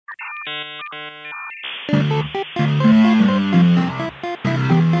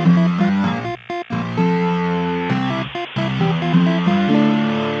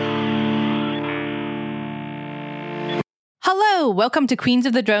Hello, welcome to Queens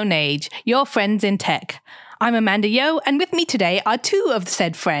of the Drone Age, your friends in tech. I'm Amanda Yo, and with me today are two of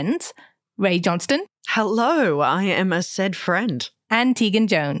said friends, Ray Johnston. Hello, I am a said friend. And Tegan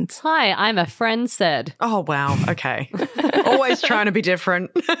Jones. Hi, I'm a friend said. Oh, wow. Okay. Always trying to be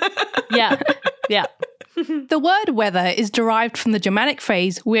different. Yeah. The word weather is derived from the Germanic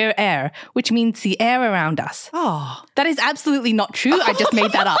phrase "we're air," which means the air around us. Oh. That is absolutely not true. I just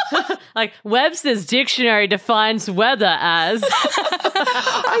made that up. Like Webster's dictionary defines weather as...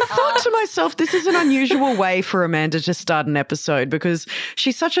 I thought to myself, this is an unusual way for Amanda to start an episode because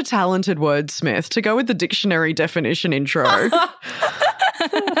she's such a talented wordsmith to go with the dictionary definition intro.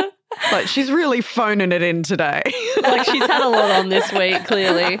 Like, she's really phoning it in today. Like she's had a lot on this week,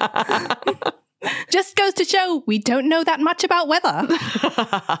 clearly. Just goes to show we don't know that much about weather.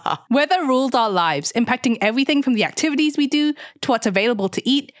 Weather rules our lives, impacting everything from the activities we do to what's available to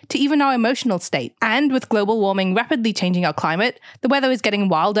eat to even our emotional state. And with global warming rapidly changing our climate, the weather is getting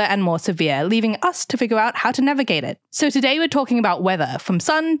wilder and more severe, leaving us to figure out how to navigate it. So today we're talking about weather, from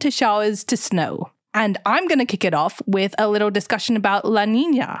sun to showers to snow. And I'm going to kick it off with a little discussion about La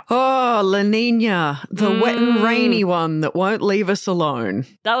Nina. Oh, La Nina, the wet and rainy one that won't leave us alone.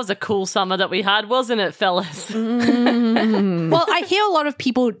 That was a cool summer that we had, wasn't it, fellas? Well, I hear a lot of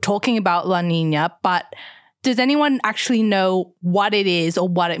people talking about La Nina, but does anyone actually know what it is or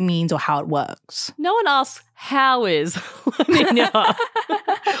what it means or how it works? No one asks, how is La Nina?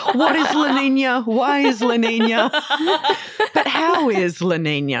 What is La Nina? Why is La Nina? But how is La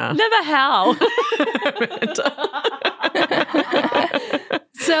Nina? Never how.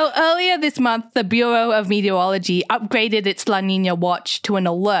 So earlier this month, the Bureau of Meteorology upgraded its La Nina watch to an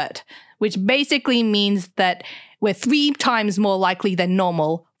alert, which basically means that we're 3 times more likely than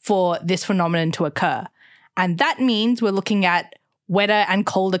normal for this phenomenon to occur. And that means we're looking at wetter and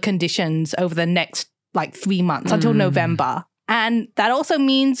colder conditions over the next 3 months until November. And that also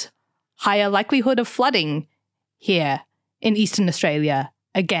means higher likelihood of flooding here in Eastern Australia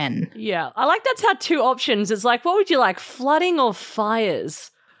again. Yeah, I like that's how 2 options. It's like, what would you like, flooding or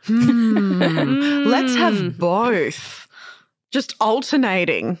fires? Let's have both. Just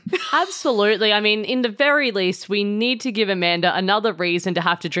alternating. Absolutely. I mean, in the very least, we need to give Amanda another reason to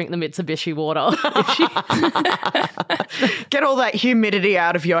have to drink the Mitsubishi water. Get all that humidity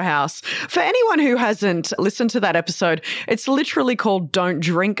out of your house. For anyone who hasn't listened to that episode, it's literally called Don't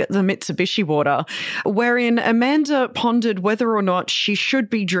Drink the Mitsubishi Water, wherein Amanda pondered whether or not she should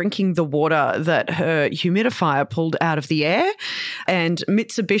be drinking the water that her humidifier pulled out of the air. And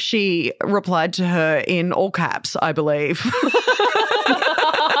Mitsubishi replied to her in all caps, I believe.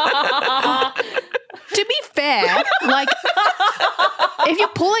 To be fair, if you're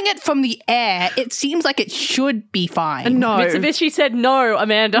pulling it from the air, it seems like it should be fine. No. Mitsubishi said no,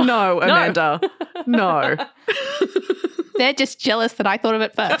 Amanda. No, Amanda. No. They're just jealous that I thought of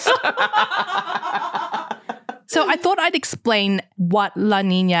it first. So I thought I'd explain what La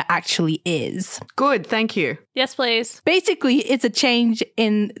Nina actually is. Good, thank you. Yes, please. Basically, it's a change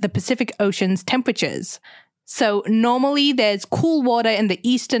in the Pacific Ocean's temperatures. So normally there's cool water in the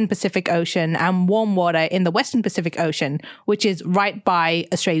eastern Pacific Ocean and warm water in the western Pacific Ocean, which is right by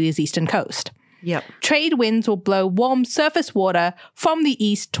Australia's eastern coast. Yep. Trade winds will blow warm surface water from the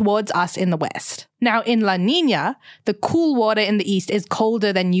east towards us in the west. Now, in La Nina, the cool water in the east is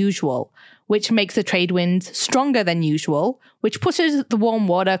colder than usual, which makes the trade winds stronger than usual, which pushes the warm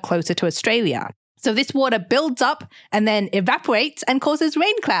water closer to Australia. So this water builds up and then evaporates and causes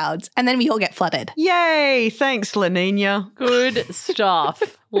rain clouds, and then we all get flooded. Yay, thanks, La Nina. Good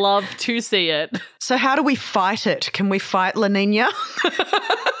stuff. Love to see it. So how do we fight it? Can we fight La Nina?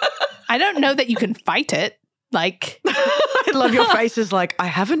 I don't know that you can fight it. I love your faces I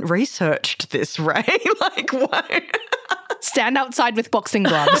haven't researched this, Ray. What? Stand outside with boxing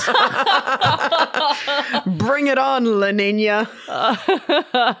gloves. Bring it on, La Nina.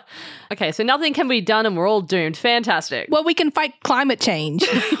 Okay, so nothing can be done and we're all doomed. Fantastic. Well, we can fight climate change.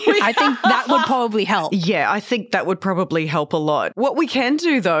 I think that would probably help. Yeah, I think that would probably help a lot. What we can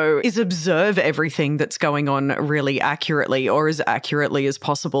do, though, is observe everything that's going on really accurately, or as accurately as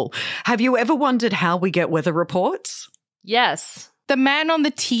possible. Have you ever wondered how we get weather reports? Yes. The man on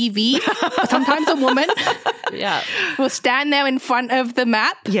the TV, sometimes a woman, Yeah. will stand there in front of the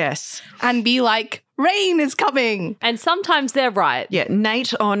map Yes. and be like, Rain is coming. And sometimes they're right. Yeah,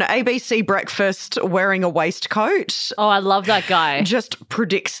 Nate on ABC Breakfast wearing a waistcoat Oh, I love that guy. just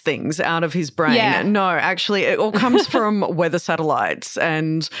predicts things out of his brain. Yeah. No, actually, it all comes from weather satellites.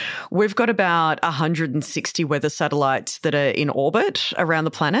 And we've got about 160 weather satellites that are in orbit around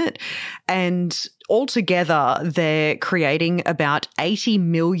the planet. And altogether, they're creating about 80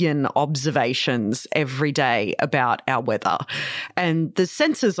 million observations every day about our weather. And the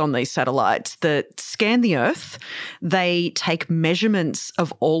sensors on these satellites that scan the Earth, they take measurements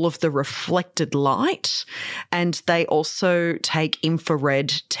of all of the reflected light, and they also take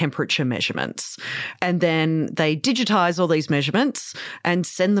infrared temperature measurements. And then they digitize all these measurements and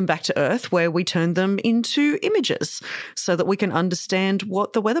send them back to Earth, where we turn them into images so that we can understand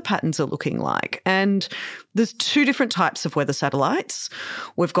what the weather patterns are looking like. And there's two different types of weather satellites.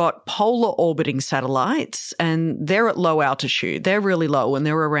 We've got polar orbiting satellites, and they're at low altitude. They're really low, and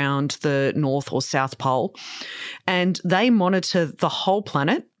they're around the North or South Pole. And they monitor the whole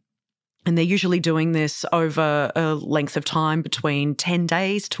planet. And they're usually doing this over a length of time between 10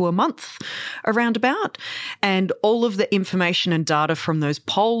 days to a month, around about. And all of the information and data from those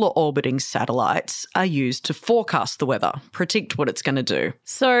polar orbiting satellites are used to forecast the weather, predict what it's going to do.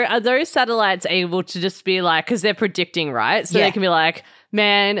 So are those satellites able to just be like, because they're predicting, right? So Yeah. they can be like,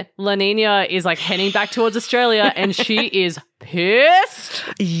 man, La Nina is like heading back towards Australia and she is pissed.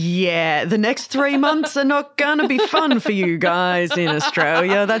 Yeah, the next 3 months are not going to be fun for you guys in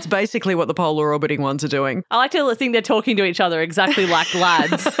Australia. That's basically what the polar orbiting ones are doing. I like to think they're talking to each other exactly like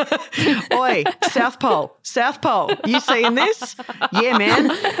lads. Oi, South Pole, you seeing this? Yeah, man.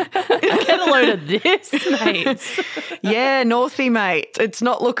 Get a load of this, mates. Yeah, Northie, mate. It's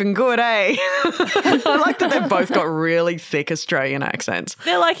not looking good, eh? I like that they've both got really thick Australian accents.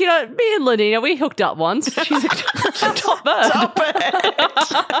 They're like, you know, me and La Nina, we hooked up once. She's a top bird. Stop it.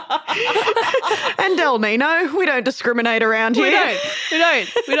 And El Nino, we don't discriminate around here. We don't.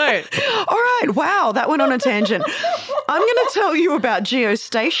 All right, wow, that went on a tangent. I'm going to tell you about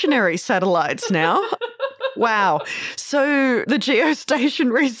geostationary satellites now. Wow. So the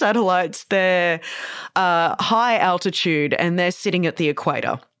geostationary satellites, they're high altitude and they're sitting at the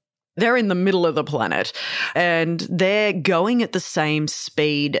equator. They're in the middle of the planet and they're going at the same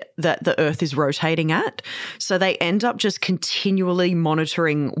speed that the Earth is rotating at. So they end up just continually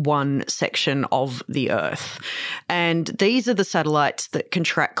monitoring one section of the Earth. And these are the satellites that can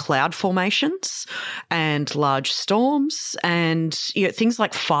track cloud formations and large storms and things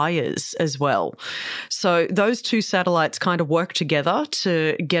like fires as well. So those two satellites kind of work together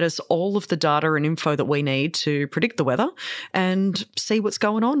to get us all of the data and info that we need to predict the weather and see what's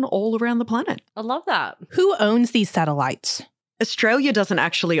going on all around the planet. I love that. Who owns these satellites? Australia doesn't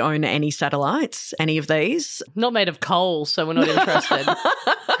actually own any satellites, any of these. Not made of coal, so we're not interested.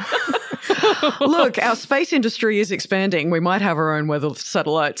 Look, our space industry is expanding. We might have our own weather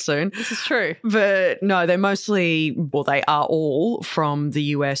satellites soon. This is true. But no, they're mostly, well, they are all from the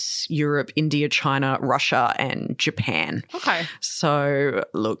US, Europe, India, China, Russia, and Japan. Okay. So,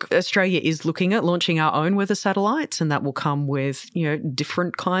 look, Australia is looking at launching our own weather satellites, and that will come with,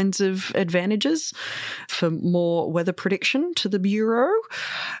 different kinds of advantages for more weather prediction to the Bureau.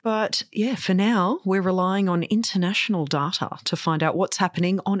 But yeah, for now, we're relying on international data to find out what's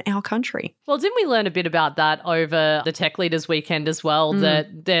happening on our country. Well, didn't we learn a bit about that over the Tech Leaders Weekend as well, that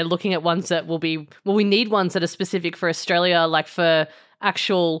they're looking at ones that we need ones that are specific for Australia, like for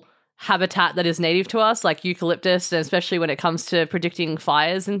actual habitat that is native to us, like eucalyptus, and especially when it comes to predicting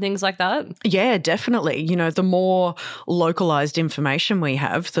fires and things like that? Yeah, definitely. The more localized information we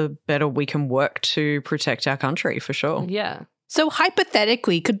have, the better we can work to protect our country, for sure. Yeah. So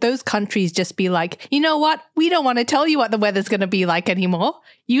hypothetically, could those countries just be like, you know what? We don't want to tell you what the weather's going to be like anymore.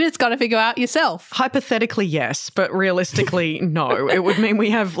 You just got to figure out yourself. Hypothetically, yes, but realistically, no. It would mean we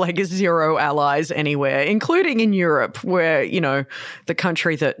have zero allies anywhere, including in Europe, where, the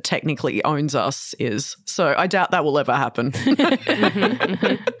country that technically owns us is. So I doubt that will ever happen.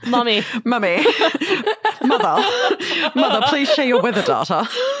 Mummy, Mother, please share your weather data.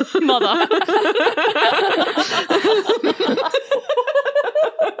 mother.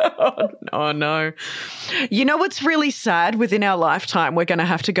 Oh, no. You know what's really sad? Within our lifetime, we're going to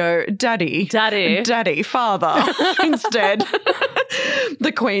have to go, Daddy, Father, instead.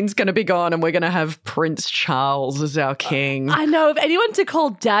 The Queen's going to be gone and we're going to have Prince Charles as our king. I know. If anyone to call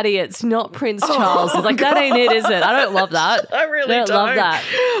Daddy, it's not Prince Charles. It's like, that ain't it, is it? I don't love that. I really don't love that.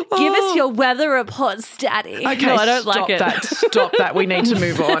 Give us your weather reports, Daddy. Okay, no, I don't like it. Stop that. We need to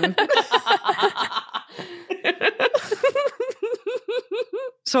move on.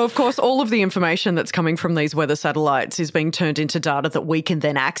 So, of course, all of the information that's coming from these weather satellites is being turned into data that we can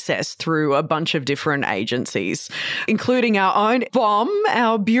then access through a bunch of different agencies, including our own BOM,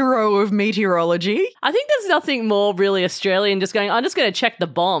 our Bureau of Meteorology. I think there's nothing more really Australian just going, I'm just going to check the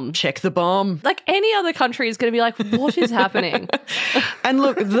bomb. Check the BOM. Like any other country is going to be like, what is happening? And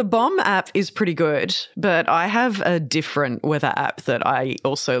look, the BOM app is pretty good, but I have a different weather app that I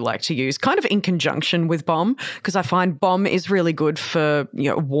also like to use, kind of in conjunction with BOM, because I find BOM is really good for,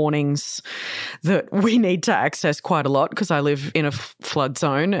 warnings that we need to access quite a lot because I live in a flood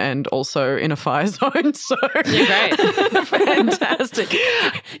zone and also in a fire zone. So You're great. fantastic.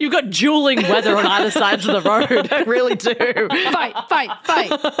 You've got dueling weather on either sides of the road. I really do. Fight, fight,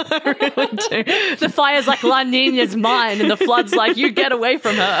 fight. I really do. The fire's like La Nina's mine and the flood's like, you get away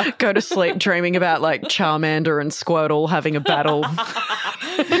from her. Go to sleep dreaming about like Charmander and Squirtle having a battle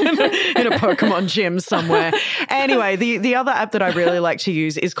in a Pokemon gym somewhere. Anyway, the other app that I really like to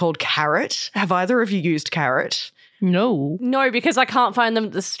use is called Carrot. Have either of you used Carrot? No. No, because I can't find them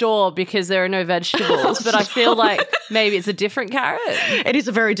at the store because there are no vegetables. But I feel like maybe it's a different carrot. It is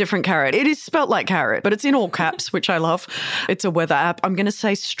a very different carrot. It is spelt like carrot, but it's in all caps, which I love. It's a weather app. I'm going to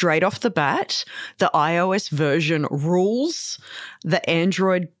say straight off the bat, the iOS version rules. The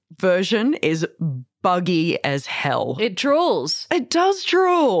Android version is buggy as hell. It drools. It does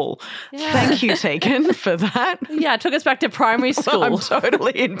drool. Yeah. Thank you, Tegan, for that. Yeah, it took us back to primary school. I'm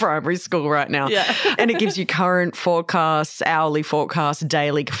totally in primary school right now. Yeah. And it gives you current forecasts, hourly forecasts,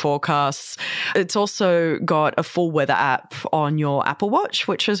 daily forecasts. It's also got a full weather app on your Apple Watch,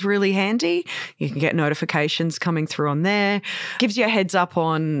 which is really handy. You can get notifications coming through on there. Gives you a heads up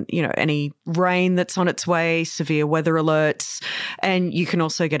on, any rain that's on its way, severe weather alerts. And you can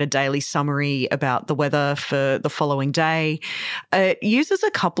also get a daily summary about the weather for the following day. It uses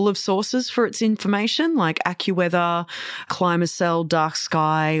a couple of sources for its information, like AccuWeather, Climacell, Dark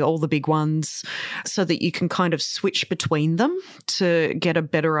Sky, all the big ones, so that you can kind of switch between them to get a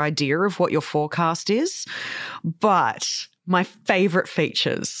better idea of what your forecast is. But my favorite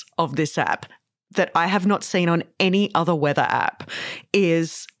features of this app that I have not seen on any other weather app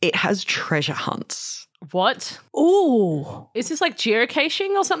is it has treasure hunts. What? Ooh. Is this like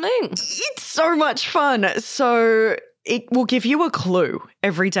geocaching or something? It's so much fun. So it will give you a clue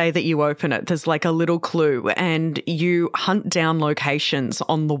every day that you open it. There's like a little clue and you hunt down locations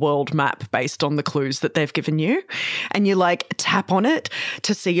on the world map based on the clues that they've given you. And you like tap on it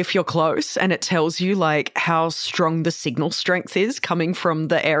to see if you're close, and it tells you like how strong the signal strength is coming from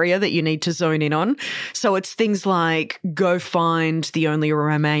the area that you need to zone in on. So it's things like go find the only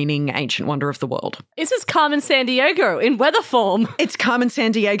remaining ancient wonder of the world. This is Carmen Sandiego in weather form. It's Carmen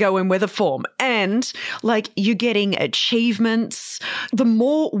Sandiego in weather form. And like you're getting achievements. The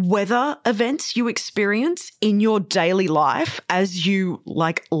more weather events you experience in your daily life as you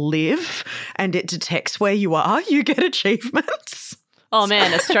like live and it detects where you are, you get achievements. Oh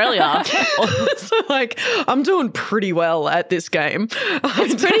man, Australia. So like I'm doing pretty well at this game.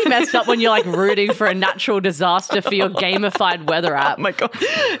 It's pretty messed up when you're like rooting for a natural disaster for your gamified weather app. Oh my God.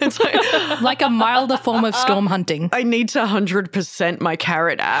 It's Like a milder form of storm hunting. I need to 100% my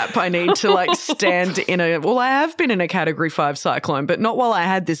Carrot app. I need to like stand in I have been in a Category 5 cyclone, but not while I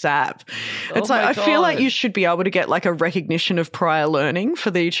had this app. It's Oh like, my I feel like God. you should be able to get like a recognition of prior learning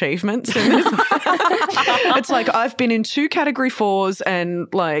for the achievements in this. It's like I've been in 2 Category 4s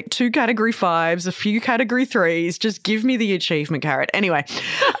and like 2 Category 5s, a few Category 3s. Just give me the achievement, Carrot. Anyway,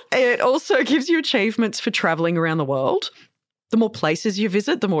 it also gives you achievements for traveling around the world. The more places you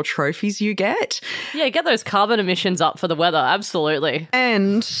visit, the more trophies you get. Yeah, get those carbon emissions up for the weather. Absolutely.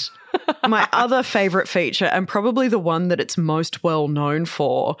 And my other favorite feature, and probably the one that it's most well known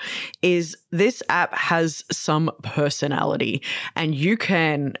for, is this app has some personality and you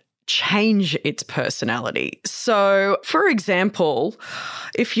can change its personality. So, for example,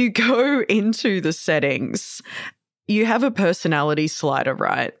 if you go into the settings, you have a personality slider,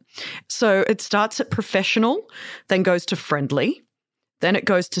 right? So it starts at professional, then goes to friendly, then it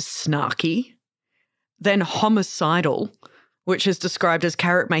goes to snarky, then homicidal, which is described as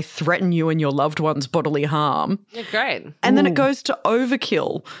Carrot may threaten you and your loved one's bodily harm. Yeah, great. And then it goes to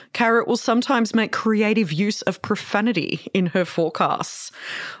overkill. Carrot will sometimes make creative use of profanity in her forecasts.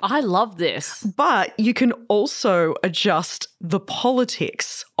 I love this. But you can also adjust the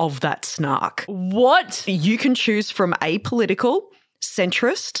politics of that snark. What? You can choose from apolitical,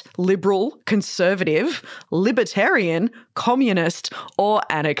 centrist, liberal, conservative, libertarian, communist, or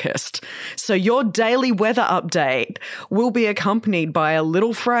anarchist. So your daily weather update will be accompanied by a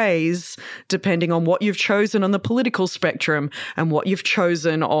little phrase depending on what you've chosen on the political spectrum and what you've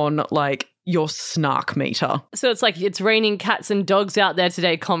chosen on like your snark meter. So it's like it's raining cats and dogs out there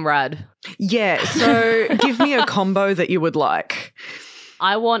today, comrade. Yeah, so give me a combo that you would like.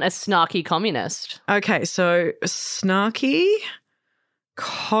 I want a snarky communist. Okay, so snarky,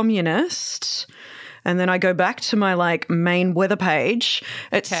 communist, and then I go back to my main weather page.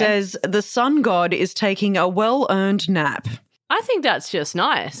 It says the sun god is taking a well-earned nap. I think that's just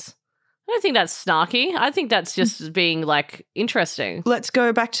nice. I don't think that's snarky. I think that's just being interesting. Let's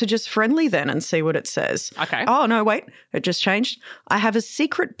go back to just friendly then and see what it says. Okay. Oh, no, wait. It just changed. I have a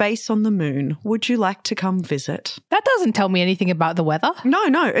secret base on the moon. Would you like to come visit? That doesn't tell me anything about the weather. No,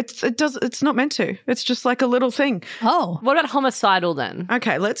 it's not meant to. It's just like a little thing. Oh. What about homicidal then?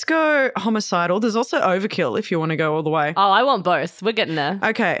 Okay, let's go homicidal. There's also overkill if you want to go all the way. Oh, I want both. We're getting there.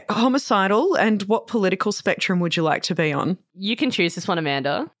 Okay, homicidal, and what political spectrum would you like to be on? You can choose this one,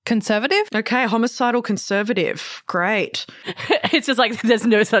 Amanda. Conservative? Okay, homicidal conservative. Great. It's just there's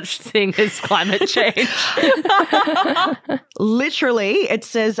no such thing as climate change. Literally, it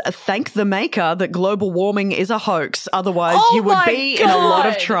says, thank the maker that global warming is a hoax. Otherwise, you would be in a lot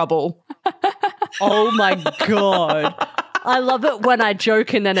of trouble. Oh my God. I love it when I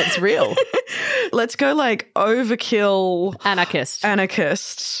joke and then it's real. Let's go overkill.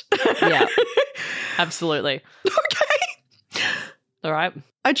 Anarchist. Yeah, absolutely. Okay. All right.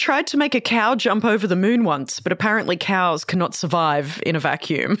 I tried to make a cow jump over the moon once, but apparently cows cannot survive in a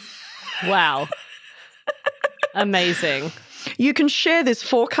vacuum. Wow. Amazing. You can share this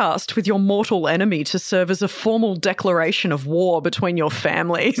forecast with your mortal enemy to serve as a formal declaration of war between your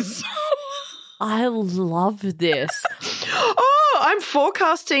families. I love this. Oh, I'm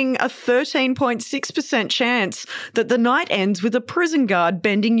forecasting a 13.6% chance that the night ends with a prison guard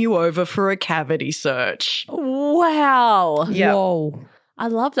bending you over for a cavity search. Wow. Yep. Whoa. I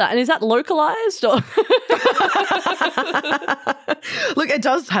love that. And is that localized? Or Look, it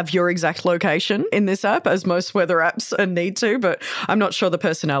does have your exact location in this app, as most weather apps need to, but I'm not sure the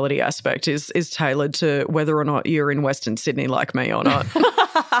personality aspect is tailored to whether or not you're in Western Sydney like me or not.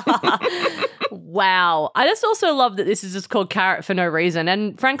 Wow. I just also love that this is just called Carrot for no reason.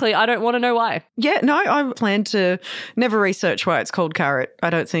 And frankly, I don't want to know why. Yeah, no, I plan to never research why it's called Carrot.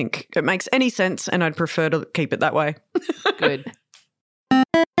 I don't think it makes any sense, and I'd prefer to keep it that way. Good.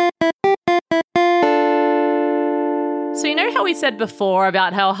 So you know how we said before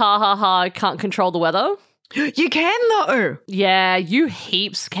about how I can't control the weather? You can, though. Yeah, you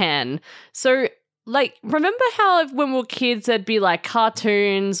heaps can. So remember how when we were kids there'd be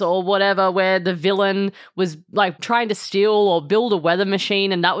cartoons or whatever where the villain was trying to steal or build a weather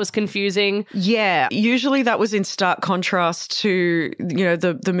machine and that was confusing? Yeah, usually that was in stark contrast to,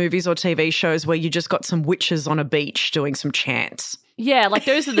 the movies or TV shows where you just got some witches on a beach doing some chants. Yeah,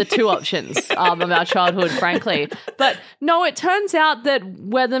 those are the two options of our childhood, frankly. But no, it turns out that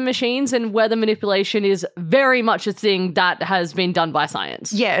weather machines and weather manipulation is very much a thing that has been done by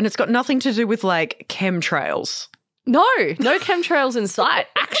science. Yeah, and it's got nothing to do with chemtrails. No chemtrails in sight,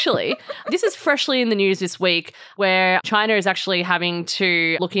 actually. This is freshly in the news this week where China is actually having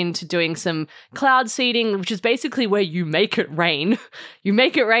to look into doing some cloud seeding, which is basically where you make it rain. You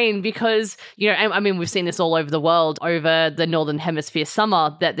make it rain because, we've seen this all over the world over the Northern Hemisphere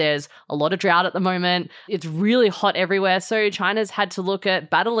summer that there's a lot of drought at the moment. It's really hot everywhere. So China's had to look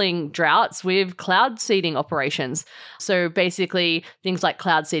at battling droughts with cloud seeding operations. So basically things like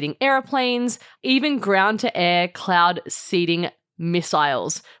cloud seeding airplanes, even ground-to-air cloud seeding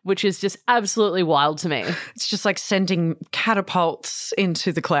missiles, which is just absolutely wild to me. It's just sending catapults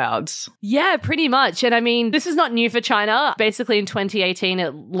into the clouds. Yeah, pretty much. And this is not new for China. Basically in 2018,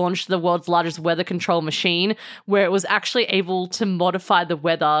 it launched the world's largest weather control machine where it was actually able to modify the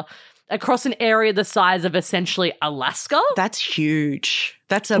weather across an area the size of essentially Alaska. That's huge.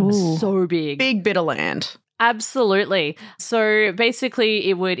 That's so big. Big bit of land. Absolutely. So basically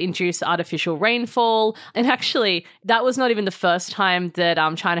it would induce artificial rainfall. And actually, that was not even the first time that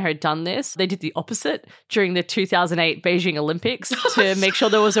China had done this. They did the opposite during the 2008 Beijing Olympics to make sure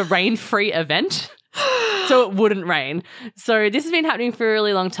there was a rain-free event. So it wouldn't rain. So this has been happening for a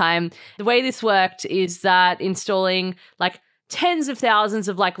really long time. The way this worked is that installing tens of thousands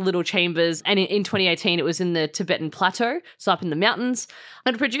of little chambers. And in 2018, it was in the Tibetan Plateau, so up in the mountains.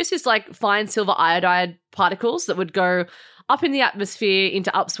 And it produces fine silver iodide particles that would go up in the atmosphere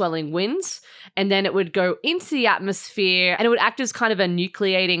into upswelling winds. And then it would go into the atmosphere and it would act as kind of a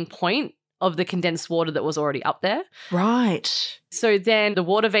nucleating point of the condensed water that was already up there. Right. So then the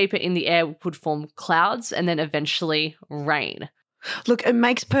water vapor in the air would form clouds and then eventually rain. Look, it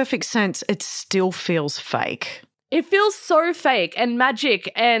makes perfect sense. It still feels fake. It feels so fake and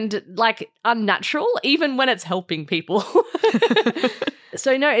magic and like unnatural, even when it's helping people.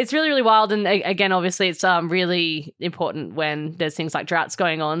 So no, it's really, really wild. And again, obviously it's really important when there's things like droughts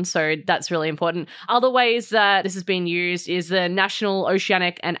going on. So that's really important. Other ways that this has been used is the National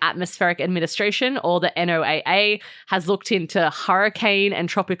Oceanic and Atmospheric Administration, or the NOAA, has looked into hurricane and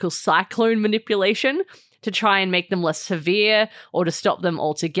tropical cyclone manipulation to try and make them less severe or to stop them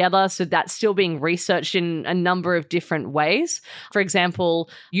altogether. So that's still being researched in a number of different ways. For example,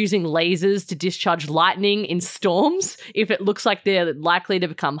 using lasers to discharge lightning in storms if it looks like they're likely to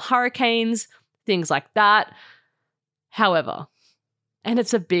become hurricanes, things like that. However, and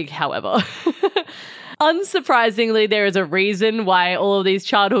it's a big however, unsurprisingly, there is a reason why all of these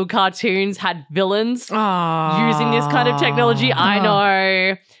childhood cartoons had villains using this kind of technology. I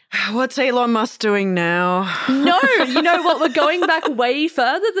know. What's Elon Musk doing now? No, you know what? We're going back way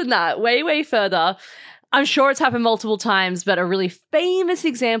further than that. Way, way further. I'm sure it's happened multiple times, but a really famous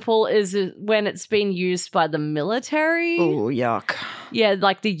example is when it's been used by the military. Oh, yuck. Yeah,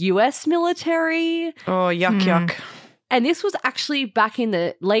 like the US military. Oh, yuck. And this was actually back in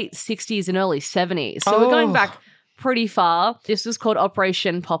the late 60s and early 70s. So we're going back pretty far. This was called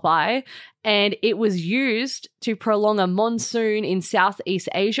Operation Popeye, and it was used to prolong a monsoon in Southeast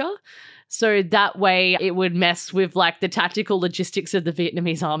Asia. So that way it would mess with like the tactical logistics of the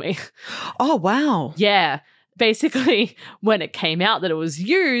Vietnamese army. Oh, wow. Yeah. Basically, when it came out that it was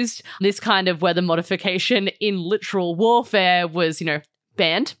used, this kind of weather modification in literal warfare was,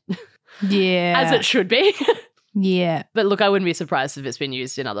 banned. Yeah. As it should be. Yeah. But look, I wouldn't be surprised if it's been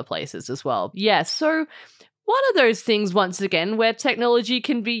used in other places as well. Yeah, so one of those things, once again, where technology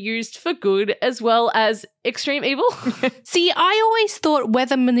can be used for good as well as extreme evil. See, I always thought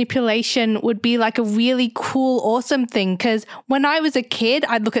weather manipulation would be like a really cool, awesome thing, because when I was a kid,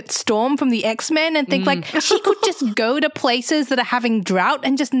 I'd look at Storm from the X-Men and think like she could just go to places that are having drought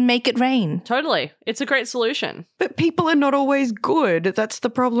and just make it rain. Totally. It's a great solution. But people are not always good. That's the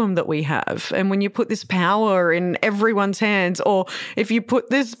problem that we have. And when you put this power in everyone's hands, or if you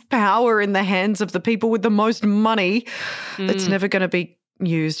put this power in the hands of the people with the most money, it's never going to be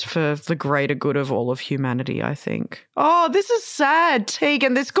used for the greater good of all of humanity, I think. Oh, this is sad,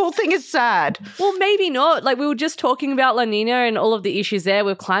 Tegan. This whole thing is sad. Well, maybe not. Like we were just talking about La Nina and all of the issues there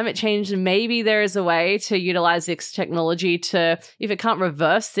with climate change, and maybe there is a way to utilize this technology to, if it can't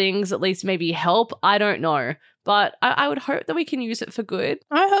reverse things, at least maybe help. I don't know. But I would hope that we can use it for good.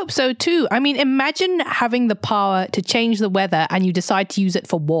 I hope so too. I mean, imagine having the power to change the weather and you decide to use it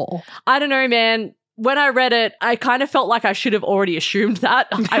for war. I don't know, man. When I read it, I kind of felt like I should have already assumed that.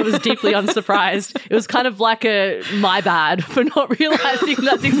 I was deeply unsurprised. It was kind of like my bad for not realizing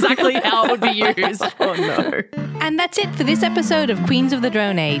that's exactly how it would be used. Oh, no. And that's it for this episode of Queens of the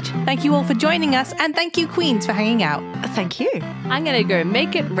Drone Age. Thank you all for joining us, and thank you, Queens, for hanging out. Thank you. I'm going to go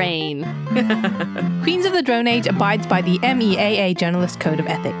make it rain. Queens of the Drone Age abides by the MEAA Journalist Code of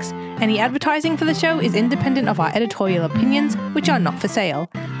Ethics. Any advertising for the show is independent of our editorial opinions, which are not for sale.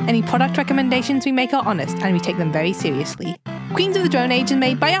 Any product recommendations we make are honest, and we take them very seriously. Queens of the Drone Age is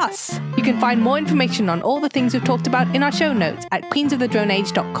made by us. You can find more information on all the things we've talked about in our show notes at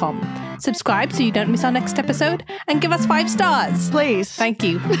queensofthedroneage.com. Subscribe so you don't miss our next episode, and give us 5 stars. Please. Thank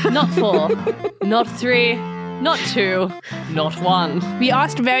you. Not 4, not 3, not 2, not 1. We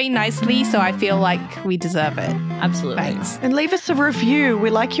asked very nicely, so I feel like we deserve it. Absolutely. Thanks. And leave us a review. We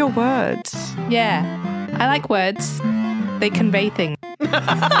like your words. Yeah, I like words. They convey things.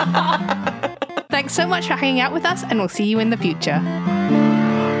 Thanks so much for hanging out with us, and we'll see you in the future.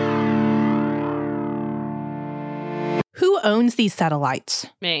 Who owns these satellites?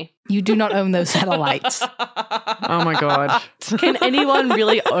 Me. You do not own those satellites. Oh, my God. Can anyone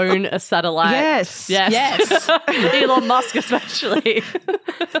really own a satellite? Yes. Yes. Yes. Elon Musk especially.